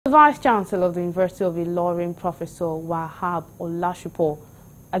Vice-Chancellor of the University of Unilorin, Professor Wahab Olasupo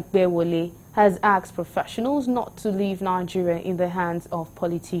Agbewole, has asked professionals not to leave Nigeria in the hands of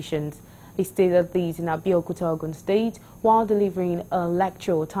politicians. He stated this in Abeokuta, Ogun State, while delivering a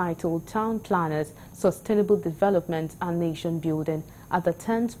lecture titled Town Planners, Sustainable Development and Nation Building at the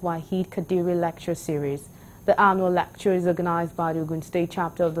 10th Wahid Kadiri Lecture Series. The annual lecture is organized by the Ogun State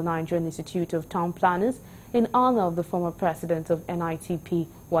chapter of the Nigerian Institute of Town Planners in honor of the former president of NITP,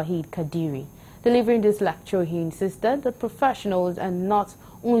 Wahid Kadiri. Delivering this lecture, he insisted that professionals and not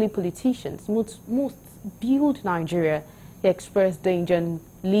only politicians must build Nigeria. He expressed danger in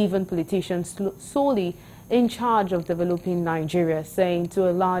leaving politicians solely in charge of developing Nigeria, saying to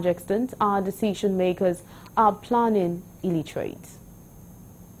a large extent our decision makers are planning illiterate.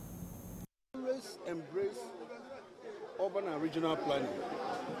 Always embrace urban and regional planning.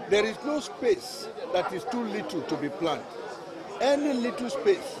 There is no space that is too little to be planned. Any little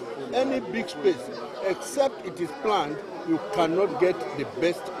space, any big space, except it is planned, you cannot get the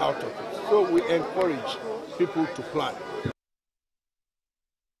best out of it. So we encourage people to plan.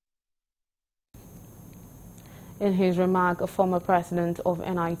 In his remark, a former president of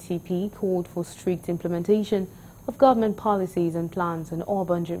NITP called for strict implementation of government policies and plans on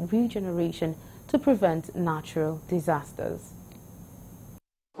urban regeneration to prevent natural disasters.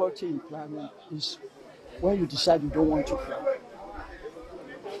 Difficulty in planning is when you decide you don't want to plan.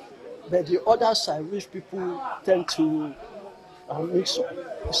 But the other side, which people tend to mix up,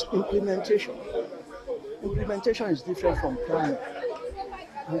 is implementation. Implementation is different from planning.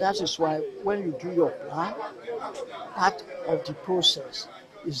 And that is why when you do your plan, part of the process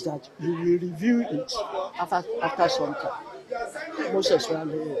is that you will review it after some time, most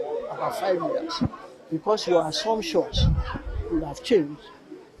especially about 5 years, because your assumptions will have changed,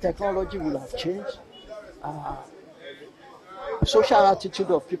 technology will have changed, social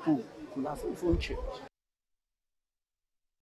attitude of people will have even changed.